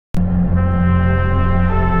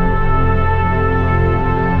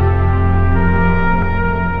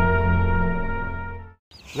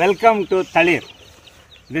Welcome to THALIR.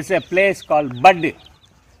 This is a place called Bud.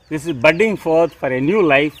 This is budding forth for a new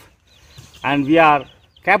life, and we are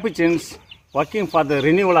Capuchins working for the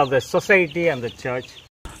renewal of the society and the church.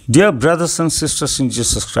 Dear brothers and sisters in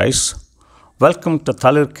Jesus Christ, welcome to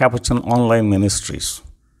THALIR Capuchin Online Ministries.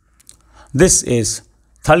 This is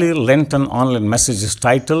THALIR Lenten online messages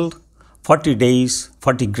titled 40 Days,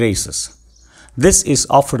 40 Graces. This is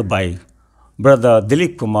offered by Brother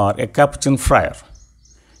Dilip Kumar, a Capuchin friar.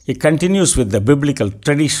 He continues with the biblical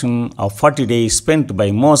tradition of 40 days spent by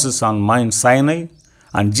Moses on Mount Sinai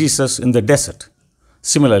and Jesus in the desert.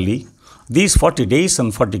 Similarly, these 40 days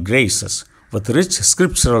and 40 graces with rich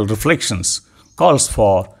scriptural reflections calls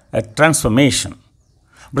for a transformation.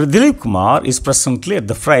 Brother Dilip Kumar is presently at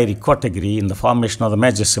the friary category in the formation of the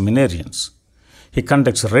major seminarians. He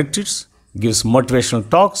conducts retreats, gives motivational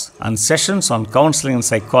talks and sessions on counseling and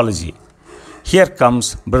psychology. Here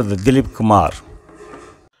comes Brother Dilip Kumar.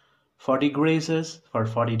 40 Graces for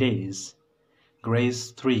 40 Days. Grace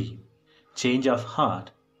 3. Change of Heart,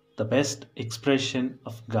 the best expression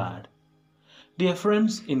of God. Dear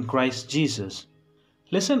friends in Christ Jesus,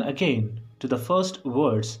 listen again to the first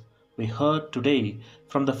words we heard today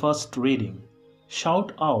from the first reading.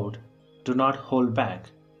 Shout out, do not hold back.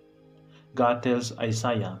 God tells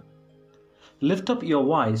Isaiah, lift up your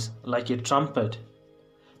voice like a trumpet.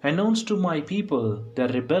 Announce to my people their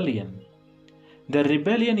rebellion. Their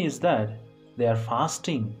rebellion is that they are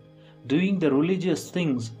fasting, doing the religious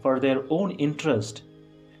things for their own interest,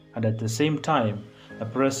 and at the same time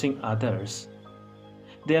oppressing others.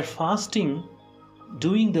 They are fasting,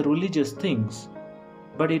 doing the religious things,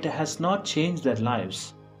 but it has not changed their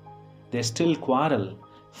lives. They still quarrel,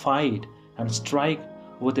 fight, and strike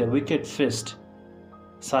with a wicked fist.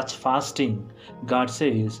 Such fasting, God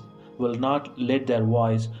says, will not let their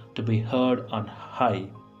voice to be heard on high.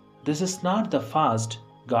 This is not the fast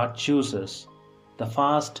God chooses. The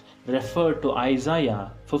fast referred to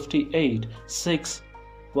Isaiah 58:6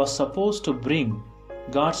 was supposed to bring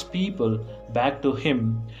God's people back to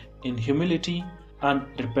Him in humility and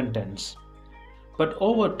repentance. But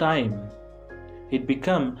over time, it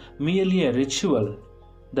became merely a ritual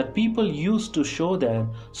that people used to show their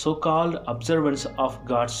so-called observance of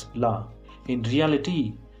God's law. In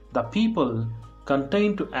reality, the people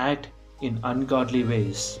continued to act in ungodly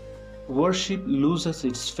ways. Worship loses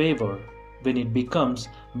its favor when it becomes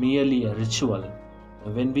merely a ritual.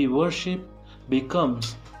 When we worship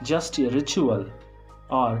becomes just a ritual,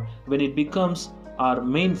 or when it becomes our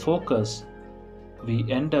main focus,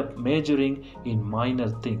 we end up majoring in minor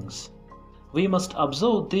things. We must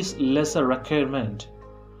observe this lesser requirement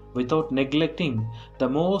without neglecting the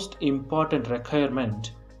most important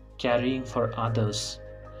requirement, caring for others.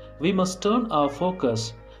 We must turn our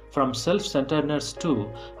focus from self-centeredness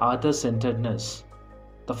to other-centeredness.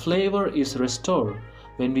 The flavor is restored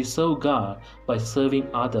when we serve God by serving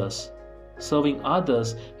others. Serving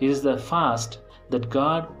others is the fast that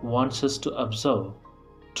God wants us to observe.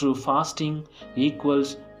 True fasting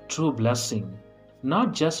equals true blessing,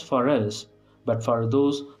 not just for us, but for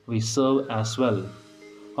those we serve as well.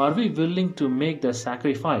 Are we willing to make the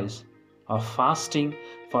sacrifice of fasting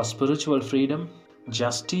for spiritual freedom,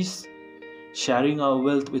 justice, sharing our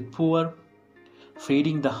wealth with poor,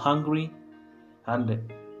 feeding the hungry, and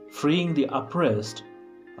freeing the oppressed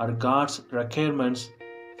are God's requirements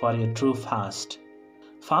for a true fast.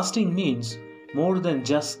 Fasting means more than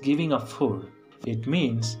just giving up food. It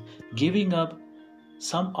means giving up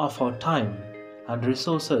some of our time and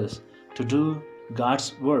resources to do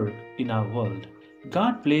God's work in our world.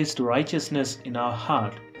 God placed righteousness in our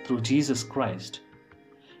heart through Jesus Christ,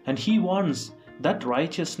 and He wants that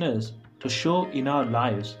righteousness to show in our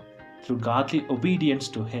lives through godly obedience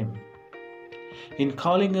to Him. In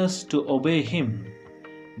calling us to obey Him,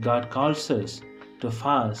 God calls us to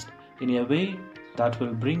fast in a way that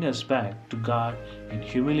will bring us back to God in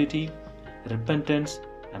humility, repentance,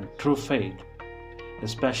 and true faith,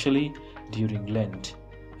 especially during Lent.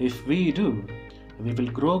 If we do, we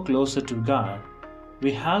will grow closer to God.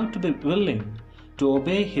 We have to be willing to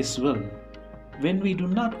obey His will. When we do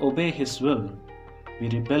not obey His will, we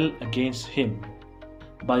rebel against Him.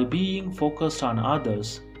 By being focused on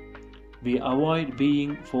others, we avoid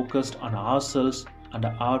being focused on ourselves and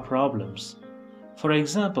our problems. For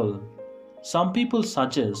example, some people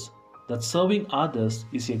suggest that serving others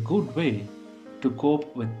is a good way to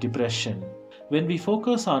cope with depression. When we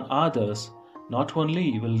focus on others, not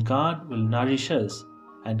only will God nourish us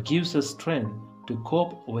and gives us strength to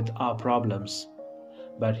cope with our problems,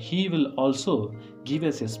 but He will also give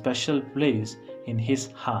us a special place in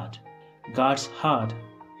His heart. God's heart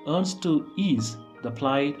yearns to ease the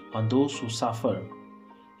plight on those who suffer.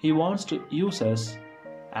 He wants to use us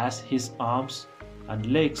as His arms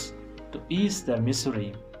and legs to ease their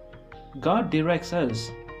misery. God directs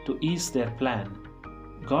us to ease their plan.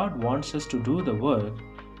 God wants us to do the work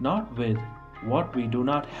not with what we do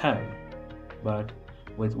not have, but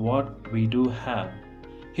with what we do have.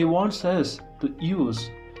 He wants us to use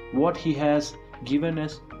what He has given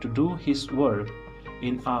us to do His work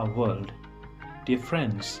in our world. Dear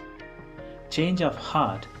friends, change of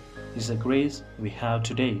heart is a grace we have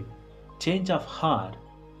today. Change of heart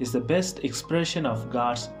is the best expression of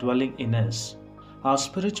God's dwelling in us. Our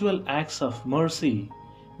spiritual acts of mercy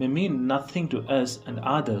may mean nothing to us and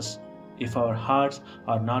others if our hearts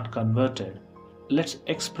are not converted. Let's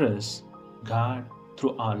express God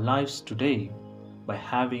through our lives today by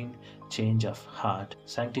having change of heart.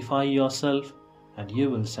 Sanctify yourself and you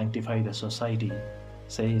will sanctify the society,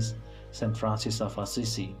 says St. Francis of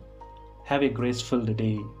Assisi. Have a grace-filled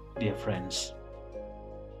day, dear friends.